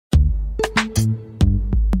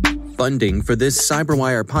Funding for this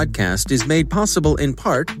CyberWire podcast is made possible in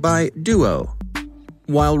part by Duo.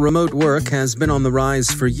 While remote work has been on the rise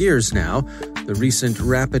for years now, the recent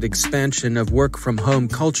rapid expansion of work-from-home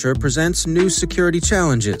culture presents new security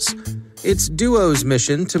challenges. It's Duo's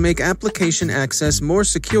mission to make application access more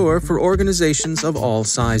secure for organizations of all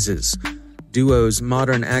sizes. Duo's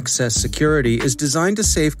modern access security is designed to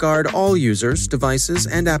safeguard all users, devices,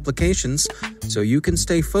 and applications so you can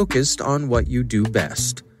stay focused on what you do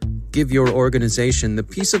best. Give your organization the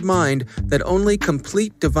peace of mind that only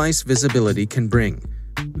complete device visibility can bring.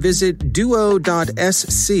 Visit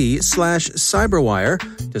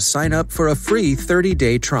duo.sc/cyberwire to sign up for a free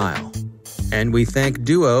 30-day trial. And we thank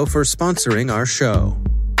Duo for sponsoring our show.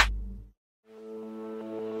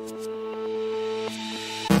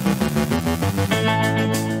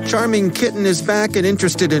 Charming Kitten is back and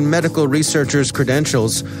interested in medical researchers'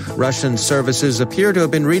 credentials. Russian services appear to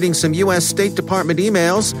have been reading some U.S. State Department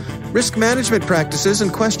emails, risk management practices,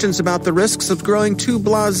 and questions about the risks of growing too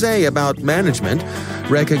blasé about management.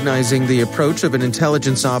 Recognizing the approach of an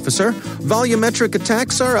intelligence officer, volumetric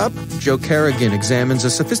attacks are up. Joe Carrigan examines a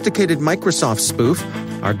sophisticated Microsoft spoof.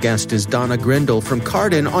 Our guest is Donna Grindle from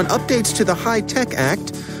Cardin on updates to the High-Tech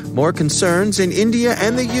Act. More concerns in India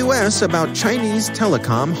and the U.S. about Chinese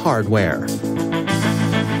telecom hardware.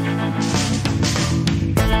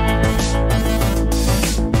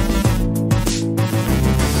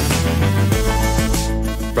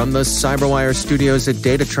 From the CyberWire studios at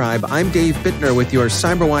Data Tribe, I'm Dave Bittner with your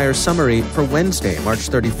CyberWire summary for Wednesday, March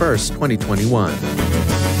 31st, 2021.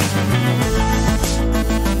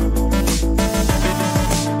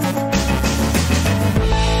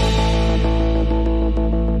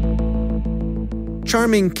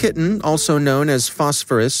 Charming Kitten, also known as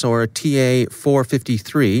Phosphorus or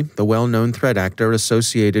TA-453, the well-known threat actor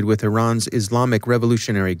associated with Iran's Islamic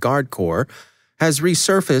Revolutionary Guard Corps, has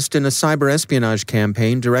resurfaced in a cyberespionage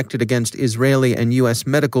campaign directed against Israeli and U.S.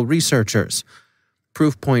 medical researchers.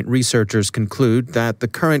 Proofpoint researchers conclude that the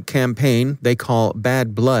current campaign, they call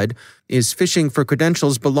Bad Blood, is fishing for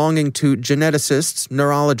credentials belonging to geneticists,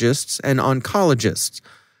 neurologists, and oncologists.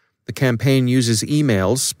 The campaign uses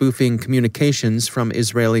emails spoofing communications from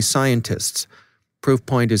Israeli scientists.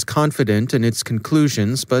 Proofpoint is confident in its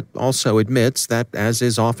conclusions, but also admits that, as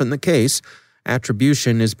is often the case,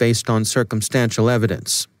 attribution is based on circumstantial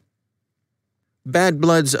evidence. Bad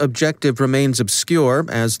Blood's objective remains obscure,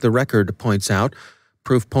 as the Record points out.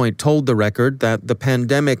 Proofpoint told the Record that the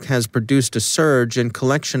pandemic has produced a surge in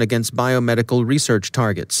collection against biomedical research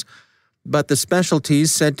targets. But the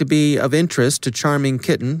specialties said to be of interest to Charming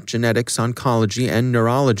Kitten, genetics, oncology, and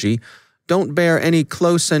neurology, don't bear any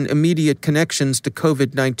close and immediate connections to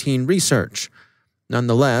COVID-19 research.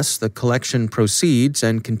 Nonetheless, the collection proceeds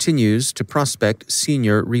and continues to prospect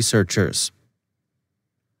senior researchers.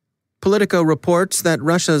 Politico reports that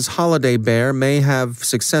Russia's holiday bear may have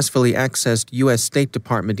successfully accessed U.S. State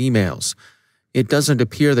Department emails. It doesn't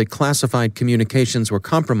appear that classified communications were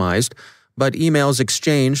compromised, but emails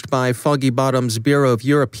exchanged by Foggy Bottom's Bureau of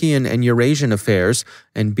European and Eurasian Affairs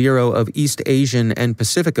and Bureau of East Asian and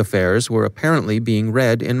Pacific Affairs were apparently being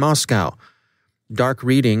read in Moscow. Dark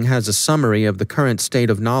Reading has a summary of the current state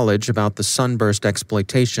of knowledge about the sunburst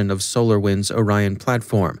exploitation of SolarWind's Orion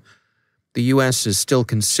platform. The U.S. is still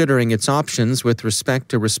considering its options with respect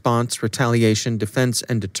to response, retaliation, defense,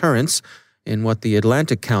 and deterrence in what the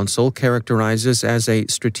Atlantic Council characterizes as a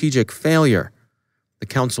strategic failure. The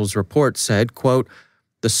Council's report said, quote,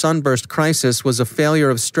 "The sunburst crisis was a failure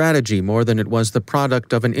of strategy more than it was the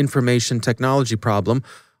product of an information technology problem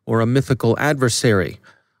or a mythical adversary.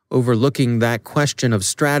 Overlooking that question of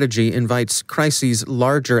strategy invites crises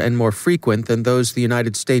larger and more frequent than those the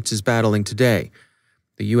United States is battling today.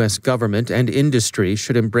 The U.S. government and industry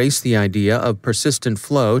should embrace the idea of persistent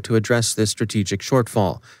flow to address this strategic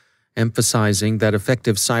shortfall, emphasizing that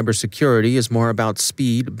effective cybersecurity is more about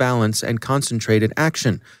speed, balance, and concentrated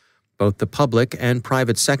action. Both the public and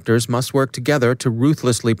private sectors must work together to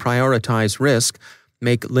ruthlessly prioritize risk,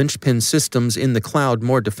 make linchpin systems in the cloud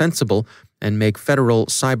more defensible, and make federal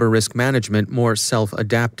cyber risk management more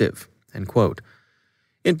self-adaptive." End quote.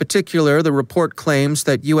 In particular, the report claims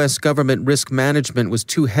that U.S. government risk management was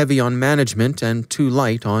too heavy on management and too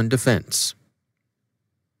light on defense.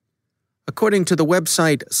 According to the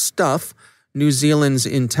website Stuff, New Zealand's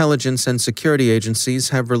intelligence and security agencies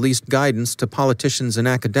have released guidance to politicians and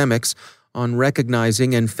academics on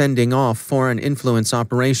recognizing and fending off foreign influence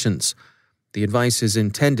operations. The advice is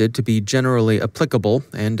intended to be generally applicable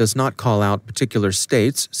and does not call out particular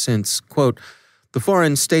states since, quote, "The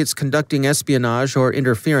foreign states conducting espionage or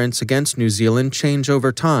interference against New Zealand change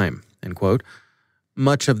over time," end quote.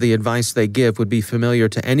 Much of the advice they give would be familiar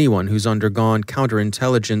to anyone who's undergone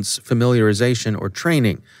counterintelligence familiarization or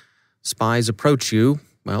training. Spies approach you,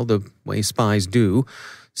 well, the way spies do,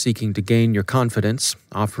 seeking to gain your confidence,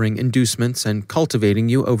 offering inducements, and cultivating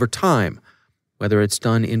you over time. Whether it's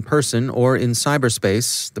done in person or in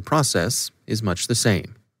cyberspace, the process is much the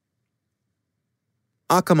same.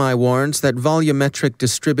 Akamai warns that volumetric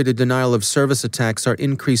distributed denial-of-service attacks are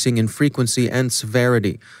increasing in frequency and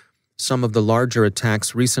severity. Some of the larger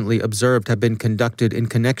attacks recently observed have been conducted in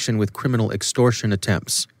connection with criminal extortion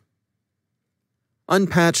attempts.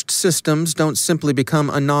 Unpatched systems don't simply become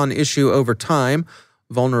a non-issue over time.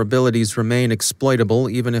 Vulnerabilities remain exploitable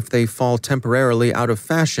even if they fall temporarily out of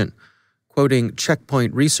fashion. Quoting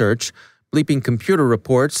Checkpoint Research, Bleeping Computer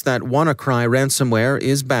reports that WannaCry ransomware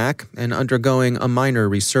is back and undergoing a minor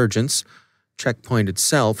resurgence. Checkpoint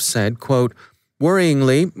itself said, quote,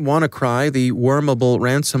 "Worryingly, WannaCry, the wormable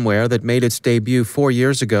ransomware that made its debut 4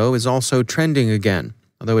 years ago, is also trending again,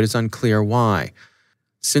 although it is unclear why.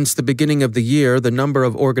 Since the beginning of the year, the number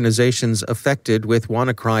of organizations affected with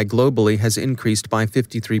WannaCry globally has increased by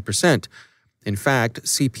 53%. In fact,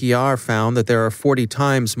 CPR found that there are 40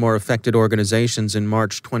 times more affected organizations in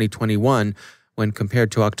March 2021 when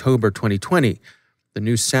compared to October 2020. The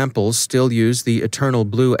new samples still use the Eternal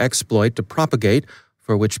Blue exploit to propagate,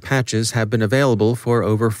 for which patches have been available for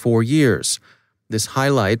over 4 years. This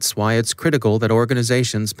highlights why it's critical that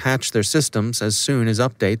organizations patch their systems as soon as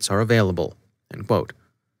updates are available." End quote.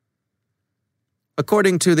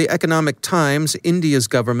 According to the Economic Times, India's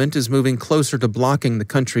government is moving closer to blocking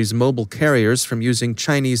the country's mobile carriers from using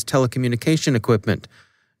Chinese telecommunication equipment.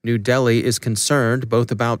 New Delhi is concerned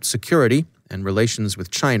both about security, and relations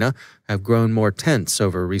with China have grown more tense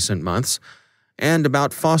over recent months, and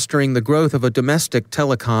about fostering the growth of a domestic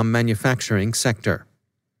telecom manufacturing sector.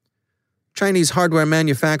 Chinese hardware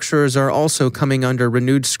manufacturers are also coming under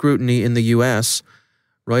renewed scrutiny in the U.S.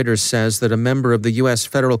 Reuters says that a member of the U.S.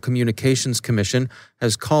 Federal Communications Commission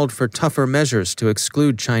has called for tougher measures to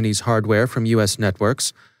exclude Chinese hardware from U.S.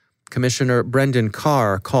 networks. Commissioner Brendan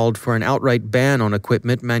Carr called for an outright ban on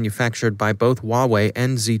equipment manufactured by both Huawei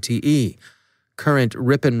and ZTE. Current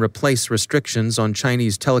rip-and-replace restrictions on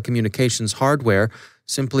Chinese telecommunications hardware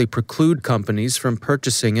simply preclude companies from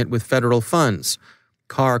purchasing it with federal funds.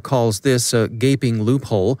 Carr calls this a gaping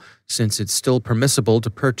loophole, since it's still permissible to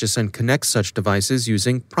purchase and connect such devices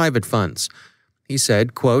using private funds. He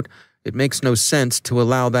said, quote, "It makes no sense to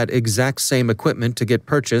allow that exact same equipment to get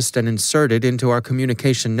purchased and inserted into our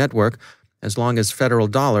communication network as long as federal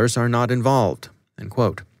dollars are not involved." End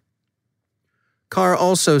quote. Carr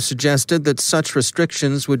also suggested that such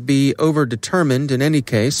restrictions would be overdetermined in any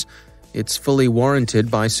case. It's fully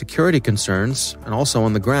warranted by security concerns, and also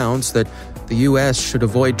on the grounds that the U.S. should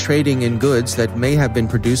avoid trading in goods that may have been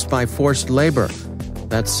produced by forced labor.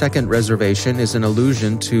 That second reservation is an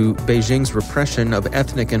allusion to Beijing's repression of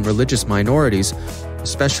ethnic and religious minorities,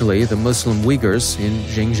 especially the Muslim Uyghurs in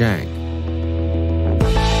Xinjiang.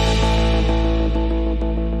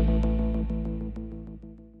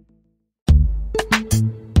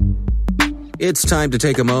 It's time to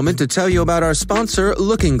take a moment to tell you about our sponsor,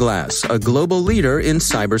 Looking Glass, a global leader in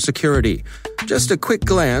cybersecurity. Just a quick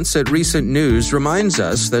glance at recent news reminds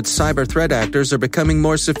us that cyber threat actors are becoming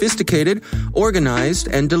more sophisticated, organized,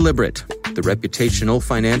 and deliberate. The reputational,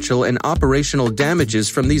 financial, and operational damages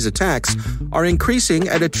from these attacks are increasing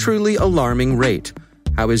at a truly alarming rate.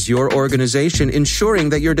 How is your organization ensuring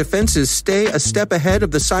that your defenses stay a step ahead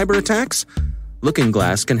of the cyber attacks? Looking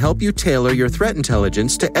Glass can help you tailor your threat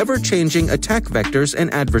intelligence to ever-changing attack vectors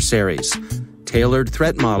and adversaries. Tailored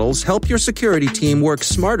threat models help your security team work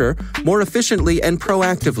smarter, more efficiently, and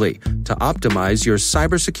proactively to optimize your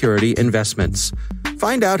cybersecurity investments.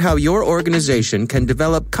 Find out how your organization can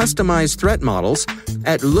develop customized threat models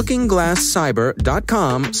at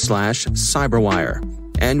lookingglasscyber.com/cyberwire.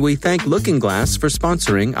 And we thank Looking Glass for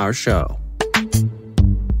sponsoring our show.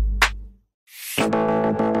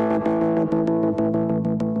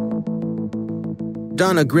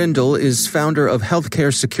 Donna Grindle is founder of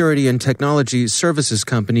healthcare security and technology services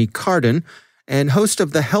company Cardin and host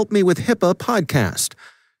of the Help Me with HIPAA podcast.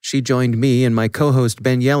 She joined me and my co-host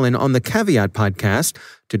Ben Yellen on the Caveat podcast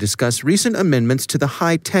to discuss recent amendments to the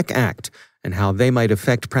HITECH Act and how they might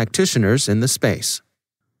affect practitioners in the space.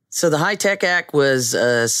 So the HITECH Act was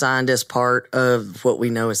signed as part of what we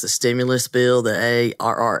know as the stimulus bill, the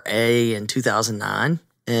ARRA, in 2009.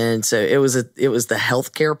 And so it was the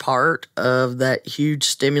healthcare part of that huge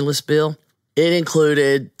stimulus bill. It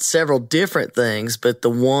included several different things, but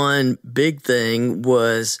the one big thing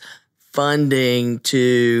was funding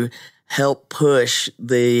to help push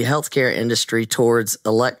the healthcare industry towards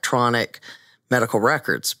electronic medical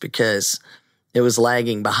records because it was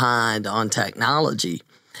lagging behind on technology.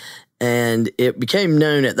 And it became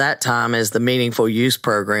known at that time as the Meaningful Use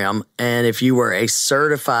Program. And if you were a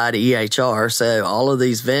certified EHR, so all of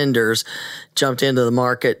these vendors jumped into the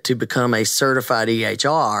market to become a certified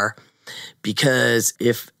EHR, because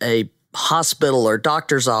if a hospital or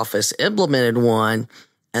doctor's office implemented one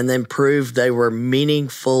and then proved they were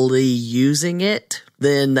meaningfully using it,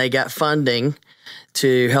 then they got funding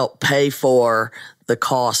to help pay for the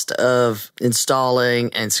cost of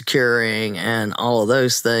installing and securing and all of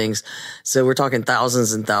those things. So we're talking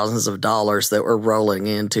thousands and thousands of dollars that were rolling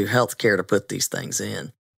into healthcare to put these things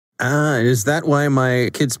in. Is that why my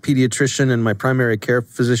kid's pediatrician and my primary care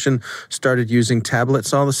physician started using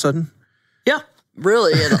tablets all of a sudden? Yeah,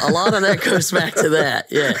 really. And a lot of that goes back to that.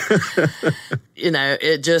 Yeah.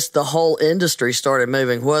 It just, the whole industry started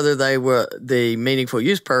moving, whether the Meaningful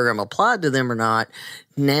Use Program applied to them or not.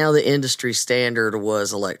 Now the industry standard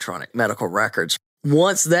was electronic medical records.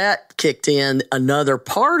 Once that kicked in, another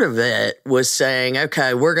part of it was saying,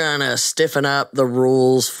 okay, we're going to stiffen up the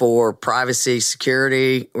rules for privacy,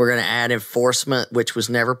 security. We're going to add enforcement, which was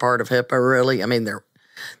never part of HIPAA, really. I mean,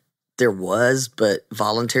 there was, but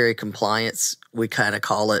voluntary compliance, we kind of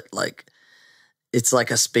call it it's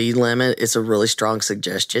like a speed limit. It's a really strong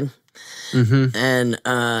suggestion. Mm-hmm. And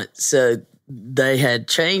so they had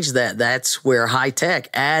changed that. That's where high tech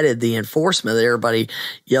added the enforcement that everybody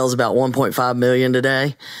yells about, 1.5 million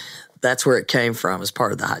today. That's where it came from as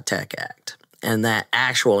part of the High Tech Act. And that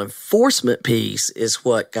actual enforcement piece is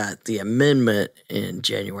what got the amendment in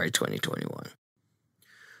January 2021.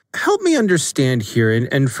 Help me understand here,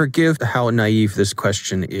 and forgive how naive this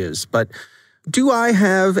question is, but do I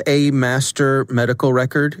have a master medical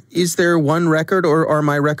record? Is there one record, or are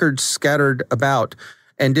my records scattered about?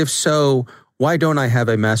 And if so, why don't I have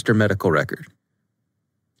a master medical record?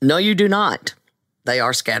 No, you do not. They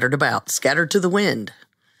are scattered about, scattered to the wind.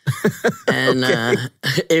 And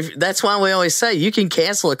if that's why we always say you can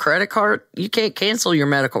cancel a credit card, you can't cancel your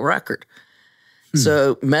medical record.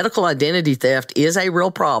 So medical identity theft is a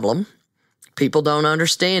real problem. People don't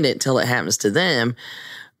understand it until it happens to them.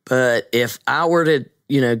 But if I were to,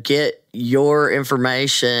 get your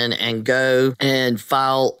information and go and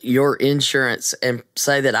file your insurance and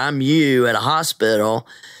say that I'm you at a hospital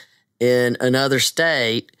in another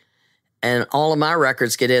state, and all of my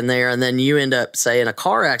records get in there, and then you end up, say, in a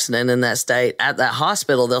car accident in that state at that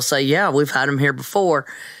hospital, they'll say, yeah, we've had them here before.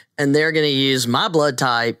 And they're going to use my blood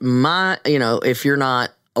type, if you're not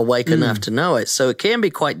awake enough to know it. So it can be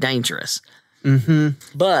quite dangerous. Mm-hmm.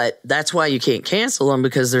 But that's why you can't cancel them,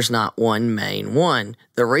 because there's not one main one.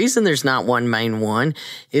 The reason there's not one main one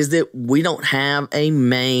is that we don't have a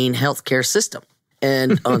main healthcare system.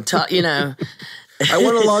 And on top, I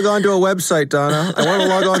want to log on to a website, Donna. I want to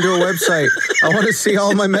log on to a website. I want to see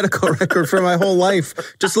all my medical record for my whole life.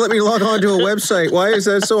 Just let me log on to a website. Why is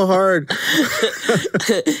that so hard?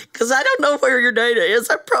 Because I don't know where your data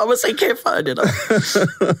is. I promise I can't find it.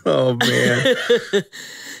 Oh, man.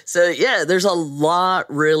 So, yeah, there's a lot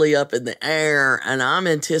really up in the air, and I'm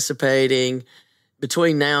anticipating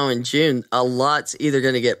between now and June, a lot's either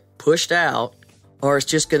going to get pushed out or it's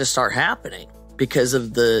just going to start happening because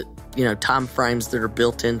of the time frames that are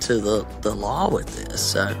built into the law with this.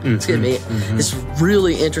 So it's going to be it's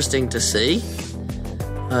really interesting to see,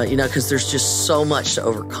 because there's just so much to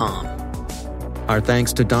overcome. Our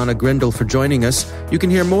thanks to Donna Grindle for joining us. You can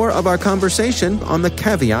hear more of our conversation on the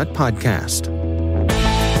Caveat podcast.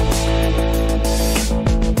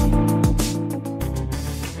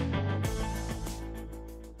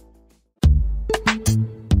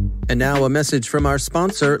 And now a message from our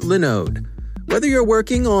sponsor, Linode. Whether you're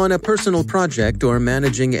working on a personal project or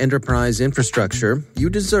managing enterprise infrastructure, you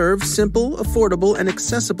deserve simple, affordable, and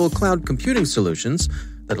accessible cloud computing solutions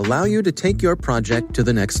that allow you to take your project to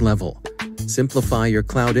the next level. Simplify your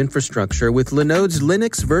cloud infrastructure with Linode's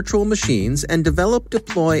Linux virtual machines and develop,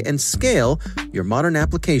 deploy, and scale your modern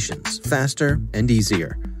applications faster and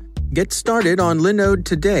easier. Get started on Linode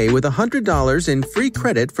today with $100 in free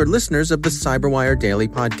credit for listeners of the CyberWire Daily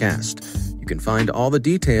Podcast. You can find all the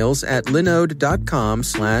details at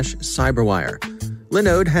linode.com/cyberwire.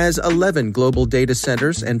 Linode has 11 global data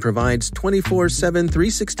centers and provides 24/7,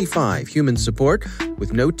 365 human support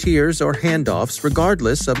with no tiers or handoffs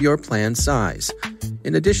regardless of your plan size.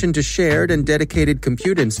 In addition to shared and dedicated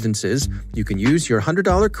compute instances, you can use your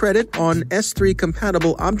 $100 credit on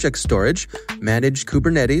S3-compatible object storage, managed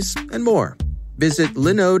Kubernetes, and more. Visit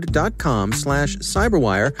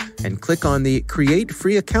linode.com/cyberwire and click on the Create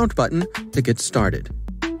Free Account button to get started.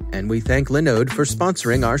 And we thank Linode for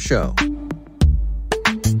sponsoring our show.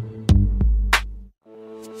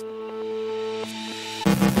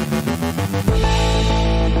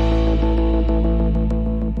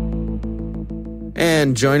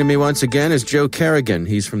 And joining me once again is Joe Kerrigan.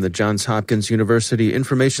 He's from the Johns Hopkins University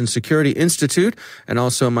Information Security Institute and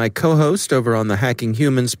also my co-host over on the Hacking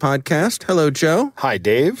Humans podcast. Hello, Joe. Hi,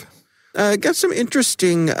 Dave. Got some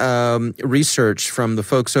interesting research from the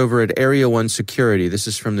folks over at Area 1 Security. This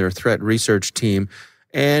is from their threat research team.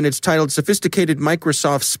 And it's titled Sophisticated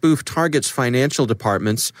Microsoft Spoof Targets Financial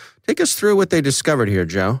Departments. Take us through what they discovered here,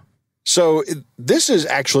 Joe. So this is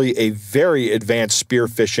actually a very advanced spear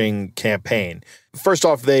phishing campaign. First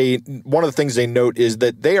off, one of the things they note is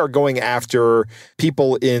that they are going after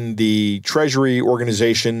people in the treasury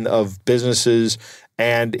organization of businesses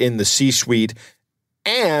and in the C-suite,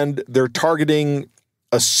 and they're targeting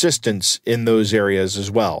assistants in those areas as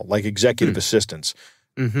well, like executive assistants.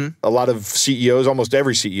 Mm-hmm. A lot of CEOs, almost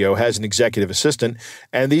every CEO has an executive assistant,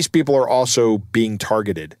 and these people are also being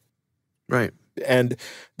targeted. Right. And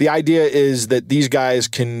the idea is that these guys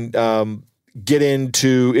can get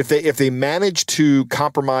into, if they manage to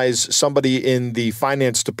compromise somebody in the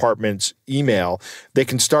finance department's email, they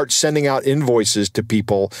can start sending out invoices to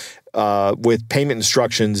people with payment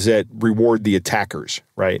instructions that reward the attackers,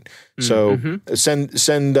 right? Mm-hmm.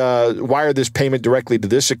 So wire this payment directly to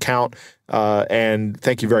this account, and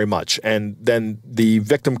thank you very much. And then the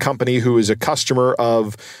victim company, who is a customer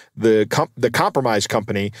of the compromised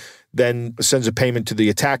company, then sends a payment to the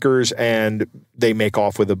attackers, and they make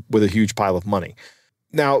off with a huge pile of money.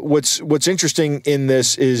 Now, what's interesting in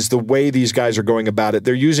this is the way these guys are going about it.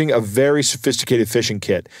 They're using a very sophisticated phishing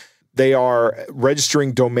kit. They are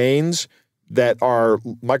registering domains that are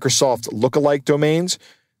Microsoft lookalike domains.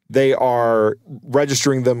 They are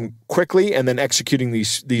registering them quickly and then executing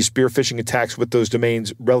these spear phishing attacks with those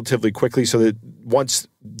domains relatively quickly, so that once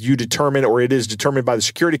you determine, or it is determined by the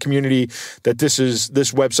security community, that this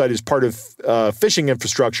website is part of phishing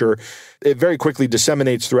infrastructure, it very quickly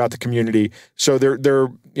disseminates throughout the community. So they're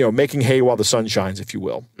making hay while the sun shines, if you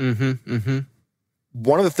will. Mm-hmm, mm-hmm.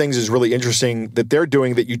 One of the things is really interesting that they're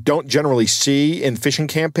doing that you don't generally see in phishing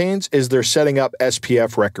campaigns is they're setting up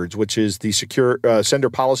SPF records, which is the secure sender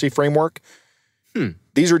policy framework.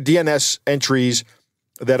 These are DNS entries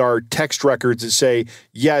that are text records that say,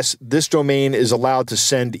 yes, this domain is allowed to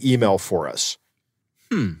send email for us.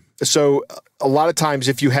 So a lot of times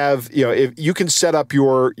if you have, if you can set up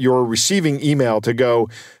your receiving email to go,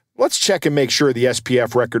 let's check and make sure the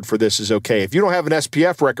SPF record for this is okay. If you don't have an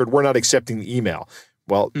SPF record, we're not accepting the email.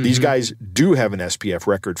 Well, these guys do have an SPF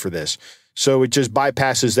record for this. So it just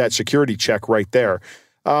bypasses that security check right there.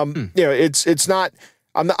 It's not,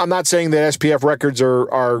 I'm not saying that SPF records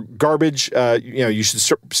are garbage. You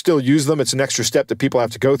should still use them. It's an extra step that people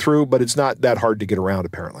have to go through, but it's not that hard to get around,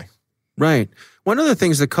 apparently. Right. One of the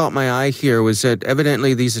things that caught my eye here was that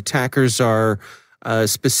evidently these attackers are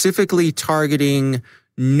specifically targeting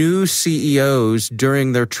new CEOs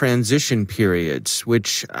during their transition periods,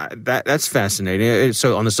 which that's fascinating.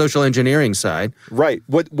 So on the social engineering side. Right.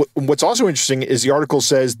 What's also interesting is the article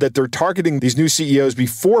says that they're targeting these new CEOs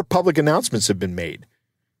before public announcements have been made,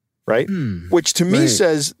 right? Which to me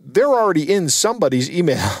says they're already in somebody's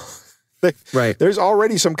email. Right. There's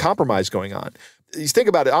already some compromise going on. You think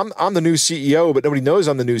about it, I'm the new CEO, but nobody knows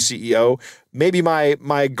I'm the new CEO. Maybe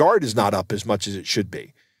my guard is not up as much as it should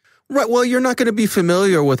be. Right. Well, you're not going to be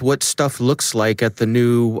familiar with what stuff looks like at the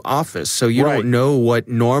new office, so you don't know what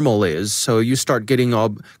normal is. So you start getting all,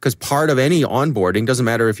 because part of any onboarding, doesn't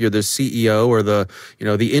matter if you're the CEO or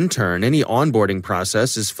the intern, any onboarding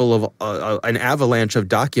process is full of an avalanche of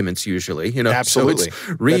documents usually. Absolutely.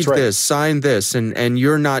 So it's read this, sign this, and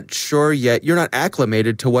you're not sure yet. You're not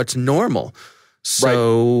acclimated to what's normal.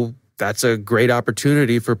 So that's a great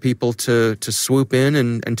opportunity for people to swoop in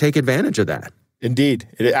and take advantage of that. Indeed,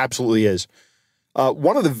 it absolutely is.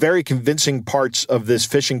 One of the very convincing parts of this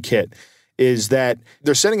phishing kit is that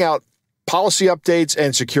they're sending out policy updates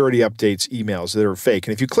and security updates emails that are fake.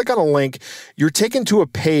 And if you click on a link, you're taken to a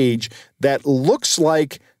page that looks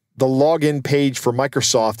like the login page for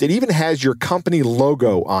Microsoft. It even has your company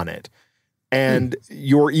logo on it and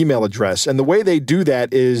your email address. And the way they do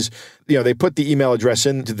that is, they put the email address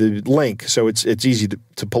into the link, so it's easy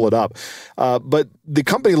to pull it up. But the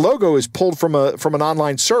company logo is pulled from an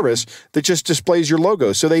online service that just displays your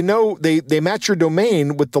logo. So they know they match your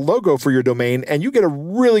domain with the logo for your domain, and you get a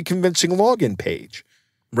really convincing login page.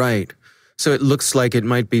 Right. So it looks like it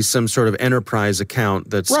might be some sort of enterprise account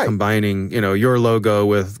that's combining, your logo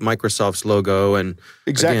with Microsoft's logo, and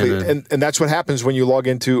exactly, again, and that's what happens when you log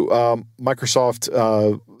into Microsoft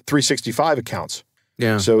 365 accounts.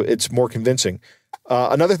 Yeah. So it's more convincing.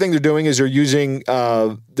 Another thing they're doing is they're sending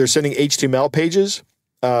HTML pages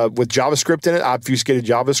with JavaScript in it, obfuscated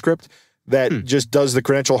JavaScript. that just does the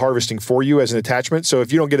credential harvesting for you as an attachment. So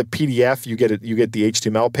if you don't get a PDF, you get the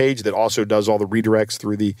HTML page that also does all the redirects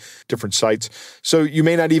through the different sites. So you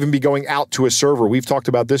may not even be going out to a server. We've talked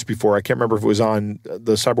about this before. I can't remember if it was on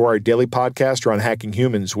the CyberWire Daily podcast or on Hacking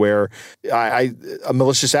Humans, where a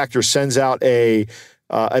malicious actor sends out an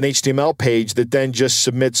HTML page that then just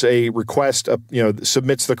submits a request,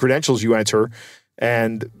 submits the credentials you enter,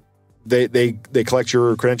 and they collect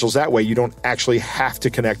your credentials that way. You don't actually have to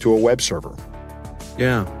connect to a web server.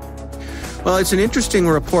 Yeah. Well, it's an interesting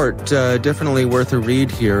report, definitely worth a read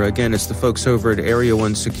here. Again, it's the folks over at Area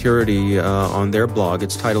 1 Security on their blog.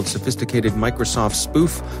 It's titled Sophisticated Microsoft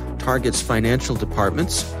Spoof Targets Financial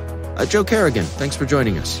Departments. Joe Kerrigan, thanks for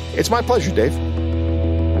joining us. It's my pleasure, Dave.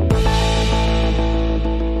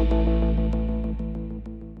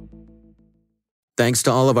 Thanks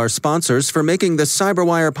to all of our sponsors for making the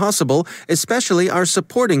CyberWire possible, especially our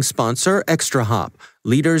supporting sponsor, ExtraHop,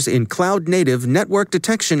 leaders in cloud-native network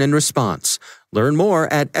detection and response. Learn more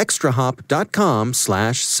at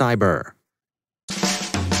extrahop.com/cyber.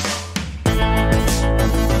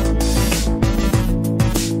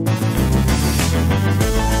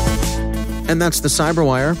 And that's the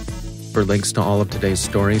CyberWire. For links to all of today's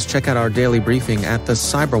stories, check out our daily briefing at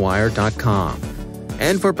thecyberwire.com.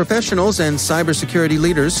 And for professionals and cybersecurity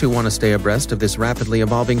leaders who want to stay abreast of this rapidly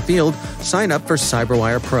evolving field, sign up for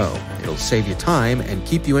CyberWire Pro. It'll save you time and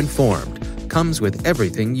keep you informed. Comes with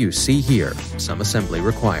everything you see here, some assembly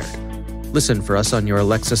required. Listen for us on your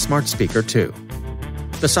Alexa smart speaker, too.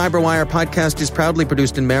 The CyberWire podcast is proudly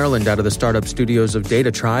produced in Maryland out of the startup studios of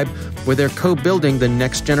Data Tribe, where they're co-building the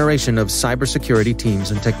next generation of cybersecurity teams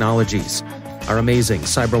and technologies. Our amazing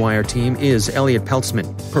CyberWire team is Elliot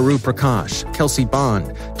Peltzman, Peru Prakash, Kelsey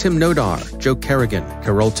Bond, Tim Nodar, Joe Kerrigan,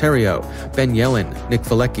 Carol Terrio, Ben Yellen, Nick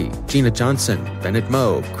Valecki, Gina Johnson, Bennett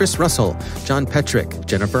Moe, Chris Russell, John Petrick,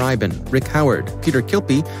 Jennifer Iben, Rick Howard, Peter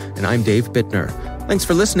Kilpie, and I'm Dave Bittner. Thanks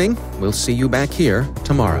for listening. We'll see you back here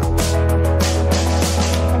tomorrow.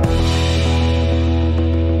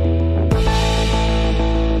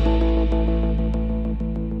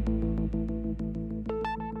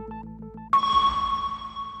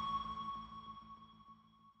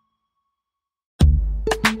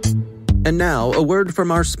 And now, a word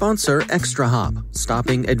from our sponsor, ExtraHop,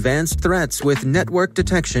 stopping advanced threats with network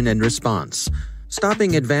detection and response.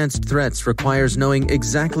 Stopping advanced threats requires knowing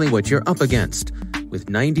exactly what you're up against. With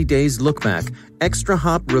 90 days look-back,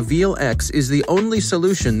 ExtraHop Reveal X is the only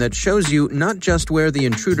solution that shows you not just where the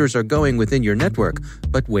intruders are going within your network,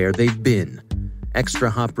 but where they've been.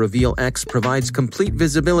 ExtraHop Reveal X provides complete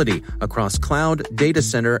visibility across cloud, data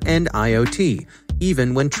center, and IoT,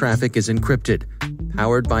 even when traffic is encrypted.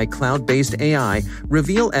 Powered by cloud-based AI,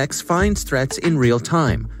 Reveal X finds threats in real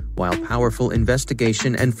time, while powerful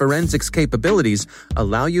investigation and forensics capabilities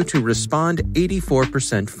allow you to respond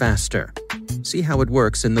 84% faster. See how it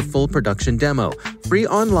works in the full production demo, free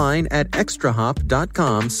online at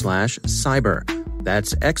extrahop.com/cyber.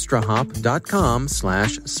 That's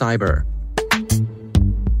extrahop.com/cyber.